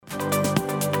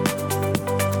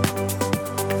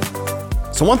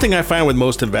So one thing I find with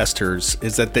most investors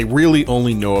is that they really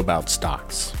only know about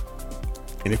stocks.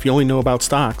 And if you only know about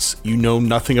stocks, you know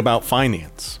nothing about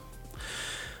finance.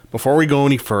 Before we go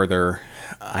any further,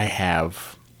 I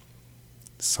have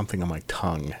something on my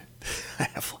tongue. I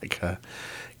have like a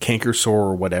canker sore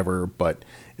or whatever, but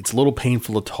it's a little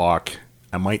painful to talk.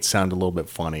 I might sound a little bit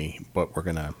funny, but we're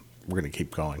gonna keep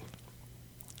going.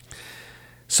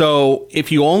 So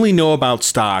if you only know about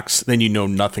stocks, then you know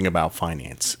nothing about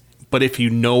finance. But if you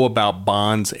know about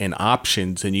bonds and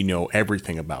options, then you know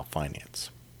everything about finance.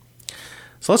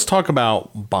 So let's talk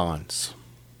about bonds.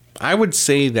 I would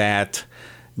say that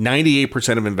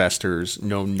 98% of investors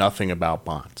know nothing about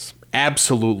bonds.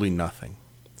 Absolutely nothing.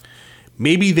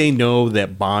 Maybe they know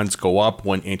that bonds go up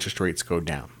when interest rates go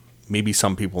down. Maybe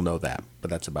some people know that, but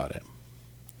that's about it.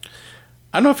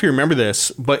 I don't know if you remember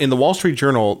this, but in the Wall Street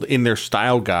Journal, in their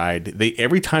style guide,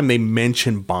 every time they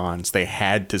mention bonds, they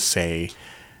had to say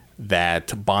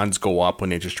that bonds go up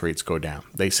when interest rates go down.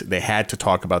 They had to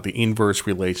talk about the inverse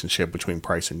relationship between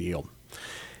price and yield.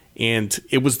 And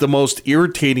it was the most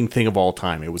irritating thing of all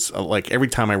time. It was like every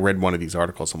time I read one of these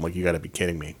articles, I'm like, you got to be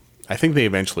kidding me. I think they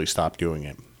eventually stopped doing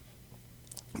it.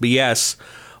 But yes,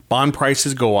 bond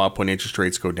prices go up when interest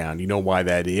rates go down. You know why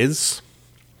that is?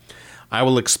 I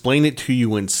will explain it to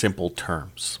you in simple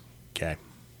terms. Okay.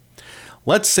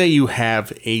 Let's say you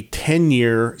have a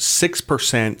 10-year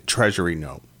 6% treasury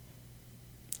note.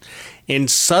 And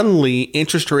suddenly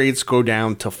interest rates go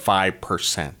down to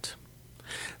 5%.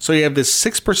 So you have this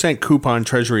 6% coupon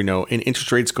treasury note and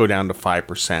interest rates go down to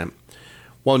 5%.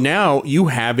 Well, now you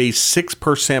have a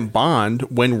 6% bond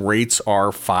when rates are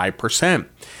 5%.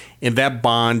 And that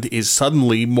bond is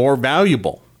suddenly more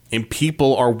valuable and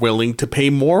people are willing to pay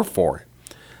more for it.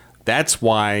 That's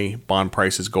why bond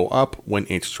prices go up when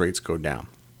interest rates go down.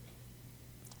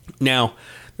 Now,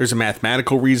 there's a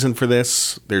mathematical reason for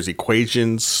this. There's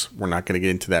equations. We're not going to get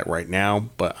into that right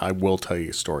now, but I will tell you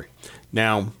a story.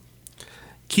 Now,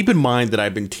 keep in mind that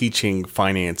I've been teaching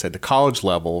finance at the college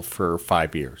level for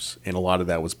 5 years, and a lot of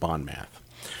that was bond math.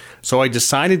 So I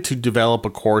decided to develop a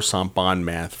course on bond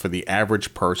math for the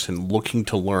average person looking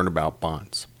to learn about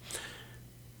bonds.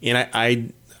 And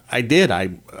I did.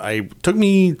 I took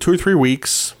me 2 or 3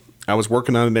 weeks. I was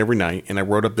working on it every night, and I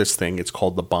wrote up this thing. It's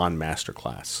called the Bond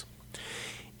Masterclass.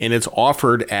 And it's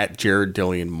offered at Jared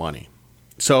Dillian Money.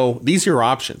 So these are your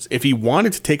options. If you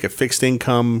wanted to take a fixed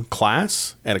income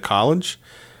class at a college,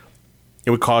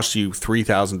 it would cost you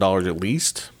 $3,000 at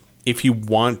least. If you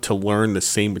want to learn the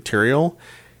same material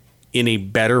in a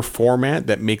better format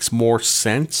that makes more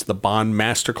sense, the Bond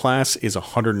Masterclass is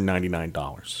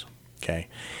 $199. Okay.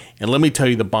 And let me tell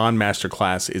you, the Bond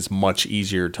Masterclass is much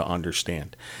easier to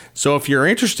understand. So if you're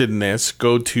interested in this,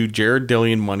 go to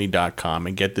jareddillianmoney.com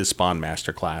and get this Bond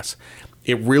Masterclass.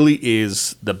 It really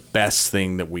is the best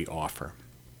thing that we offer.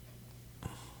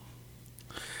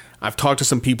 I've talked to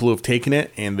some people who have taken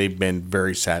it, and they've been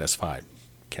very satisfied.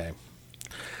 Okay.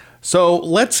 So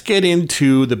let's get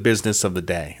into the business of the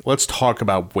day. Let's talk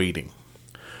about waiting.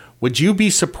 Would you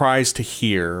be surprised to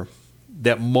hear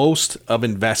that most of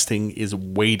investing is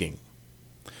waiting?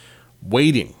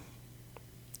 Waiting.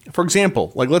 For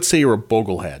example, like let's say you're a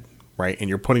boglehead, right? And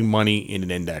you're putting money in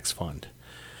an index fund.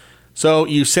 So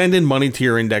you send in money to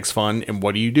your index fund, and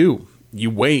what do? You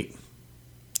wait.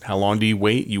 How long do you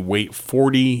wait? You wait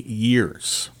 40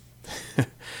 years.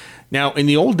 Now, in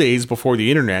the old days before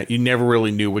the internet, you never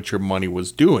really knew what your money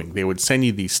was doing. They would send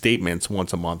you these statements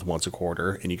once a month, once a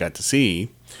quarter, and you got to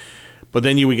see. But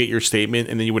then you would get your statement,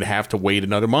 and then you would have to wait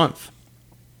another month.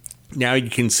 Now you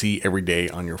can see every day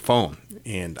on your phone.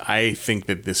 And I think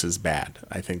that this is bad.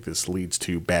 I think this leads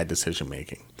to bad decision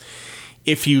making.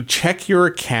 If you check your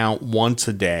account once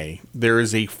a day, there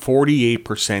is a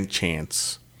 48%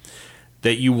 chance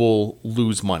that you will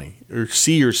lose money or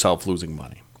see yourself losing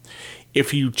money.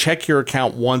 If you check your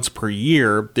account once per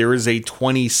year, there is a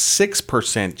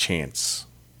 26% chance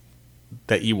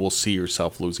that you will see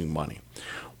yourself losing money.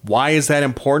 Why is that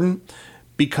important?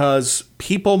 Because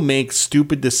people make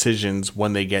stupid decisions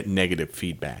when they get negative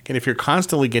feedback. And if you're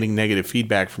constantly getting negative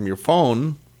feedback from your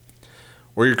phone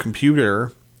or your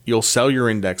computer, you'll sell your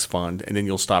index fund and then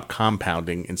you'll stop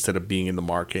compounding instead of being in the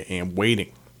market and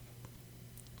waiting.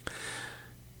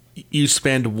 You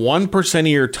spend 1% of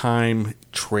your time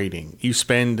trading. You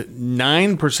spend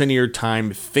 9% of your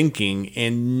time thinking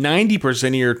and 90%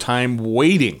 of your time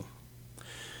waiting.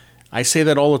 I say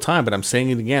that all the time, but I'm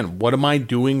saying it again. What am I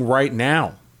doing right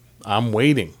now? I'm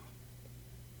waiting.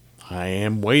 I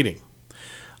am waiting.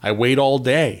 I wait all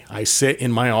day. I sit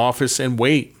in my office and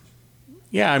wait.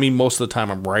 Yeah, I mean, most of the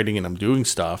time I'm writing and I'm doing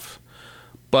stuff,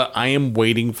 but I am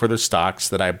waiting for the stocks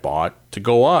that I bought to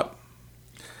go up.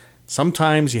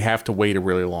 Sometimes you have to wait a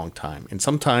really long time, and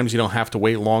sometimes you don't have to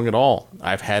wait long at all.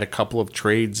 I've had a couple of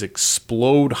trades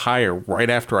explode higher right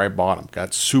after I bought them.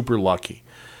 Got super lucky.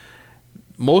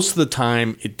 Most of the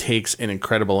time, it takes an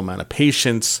incredible amount of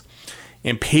patience,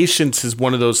 and patience is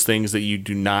one of those things that you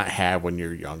do not have when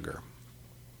you're younger.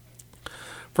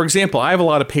 For example, I have a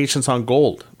lot of patience on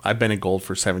gold. I've been in gold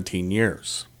for 17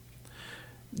 years.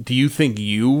 Do you think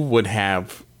you would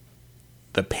have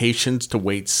the patience to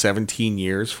wait 17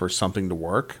 years for something to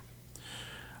work?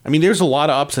 I mean, there's a lot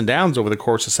of ups and downs over the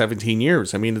course of 17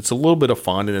 years. I mean, it's a little bit of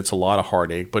fun and it's a lot of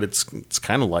heartache, but it's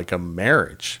kind of like a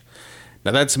marriage.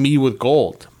 Now, that's me with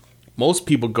gold. Most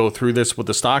people go through this with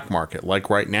the stock market, like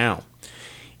right now.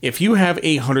 If you have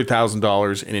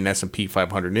 $800,000 in an S&P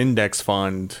 500 index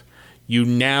fund, you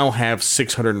now have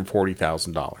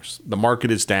 $640,000. The market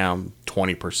is down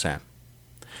 20%.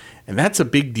 And that's a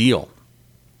big deal.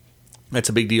 That's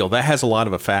a big deal. That has a lot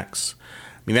of effects.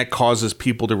 I mean, that causes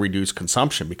people to reduce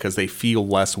consumption because they feel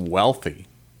less wealthy.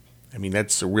 I mean,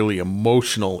 that's a really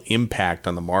emotional impact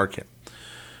on the market.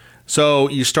 So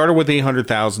you started with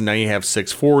 800,000, now you have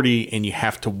 640, and you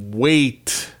have to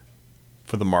wait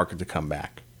for the market to come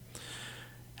back.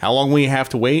 How long will you have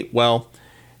to wait? Well,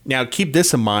 now keep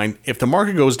this in mind. If the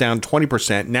market goes down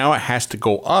 20%, now it has to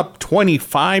go up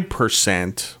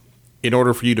 25% in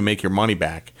order for you to make your money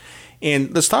back.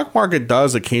 And the stock market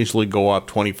does occasionally go up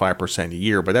 25% a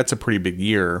year, but that's a pretty big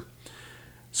year.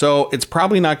 So it's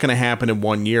probably not going to happen in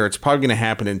 1 year. It's probably going to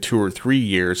happen in 2 or 3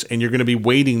 years, and you're going to be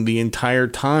waiting the entire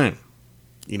time.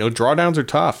 You know, drawdowns are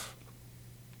tough.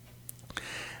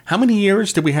 How many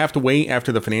years did we have to wait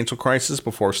after the financial crisis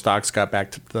before stocks got back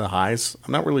to the highs?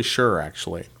 I'm not really sure,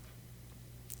 actually.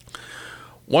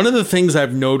 One of the things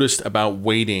I've noticed about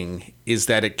waiting is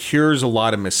that it cures a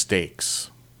lot of mistakes.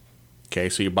 Okay,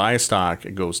 so you buy a stock,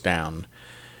 it goes down,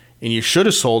 and you should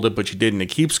have sold it, but you didn't. It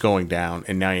keeps going down,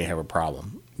 and now you have a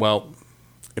problem. Well,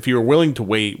 if you're willing to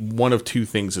wait, one of two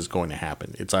things is going to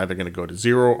happen. It's either going to go to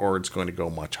zero or it's going to go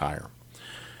much higher.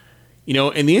 You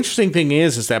know, and the interesting thing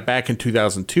is that back in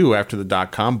 2002, after the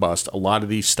dot-com bust, a lot of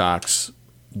these stocks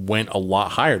went a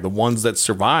lot higher, the ones that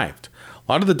survived.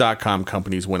 A lot of the dot-com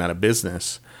companies went out of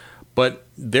business. But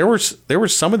there were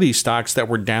some of these stocks that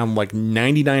were down like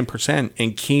 99%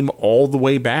 and came all the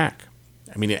way back.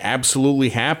 I mean, it absolutely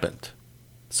happened.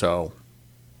 So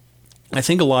I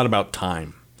think a lot about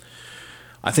time.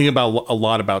 I think about a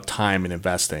lot about time in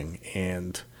investing.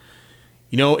 And,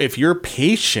 you know, if you're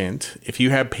patient, if you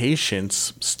have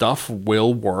patience, stuff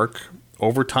will work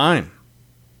over time.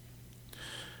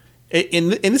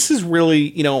 And this is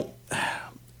really, you know,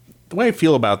 the way I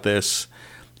feel about this,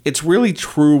 it's really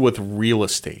true with real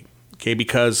estate, okay?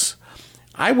 Because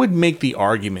I would make the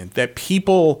argument that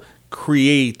people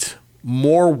create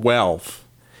more wealth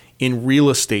in real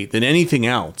estate than anything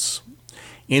else.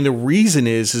 And the reason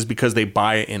is because they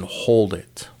buy it and hold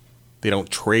it. They don't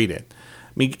trade it.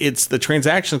 I mean, it's the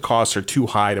transaction costs are too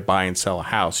high to buy and sell a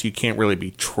house. You can't really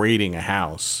be trading a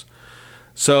house.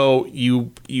 So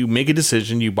you make a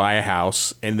decision, you buy a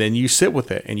house, and then you sit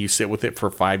with it. And you sit with it for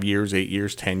 5 years, 8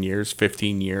 years, 10 years,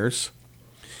 15 years.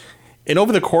 And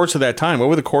over the course of that time,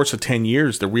 over the course of 10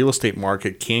 years, the real estate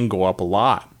market can go up a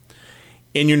lot.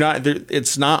 And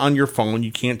it's not on your phone.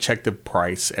 You can't check the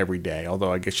price every day,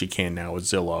 although I guess you can now with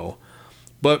Zillow.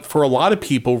 But for a lot of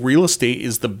people, real estate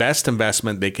is the best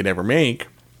investment they could ever make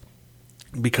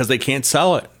because they can't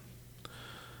sell it.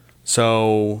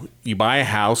 So you buy a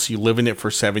house, you live in it for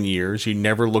 7 years, you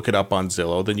never look it up on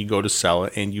Zillow, then you go to sell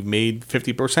it and you made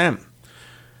 50%.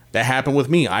 That happened with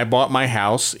me. I bought my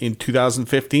house in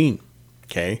 2015.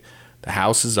 Okay. The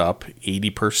house is up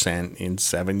 80% in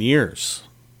 7 years.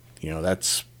 You know,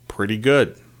 that's pretty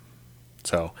good.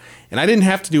 So, and I didn't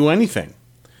have to do anything.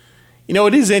 You know,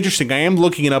 it is interesting. I am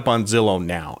looking it up on Zillow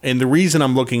now. And the reason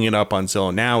I'm looking it up on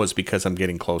Zillow now is because I'm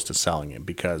getting close to selling it.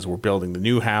 Because we're building the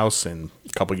new house, and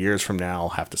a couple years from now, I'll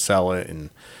have to sell it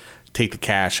and take the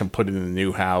cash and put it in the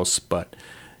new house. But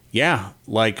yeah,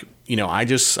 like, you know, I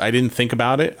didn't think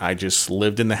about it. I just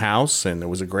lived in the house, and it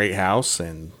was a great house.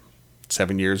 And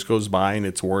 7 years goes by, and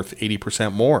it's worth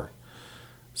 80% more.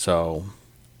 So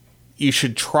you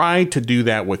should try to do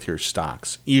that with your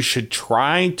stocks. You should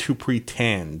try to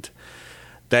pretend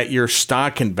that your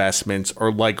stock investments are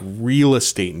like real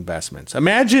estate investments.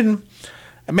 Imagine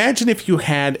if you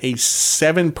had a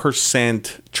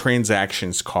 7%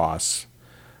 transactions cost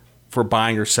for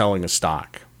buying or selling a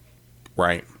stock,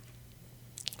 right?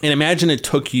 And imagine it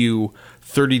took you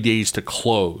 30 days to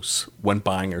close when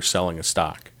buying or selling a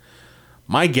stock.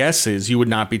 My guess is you would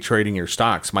not be trading your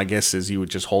stocks. My guess is you would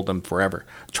just hold them forever.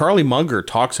 Charlie Munger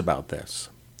talks about this,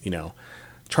 you know.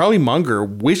 Charlie Munger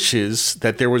wishes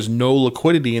that there was no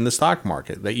liquidity in the stock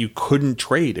market, that you couldn't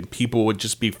trade and people would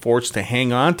just be forced to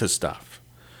hang on to stuff.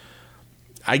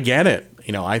 I get it.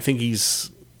 I think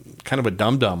he's kind of a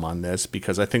dum-dum on this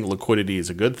because I think liquidity is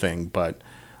a good thing, but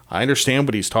I understand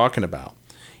what he's talking about.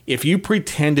 If you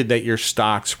pretended that your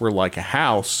stocks were like a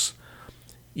house,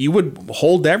 you would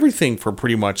hold everything for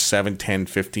pretty much 7, 10,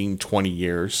 15, 20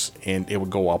 years, and it would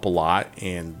go up a lot,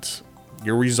 and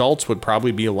your results would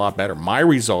probably be a lot better. My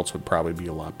results would probably be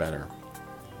a lot better.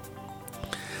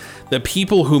 The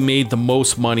people who made the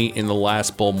most money in the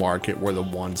last bull market were the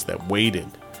ones that waited.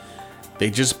 They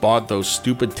just bought those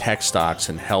stupid tech stocks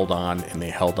and held on, and they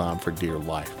held on for dear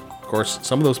life. Of course,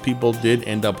 some of those people did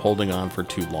end up holding on for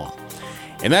too long.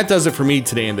 And that does it for me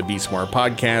today in the Be Smart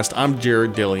podcast. I'm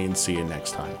Jared Dillian. See you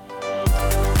next time.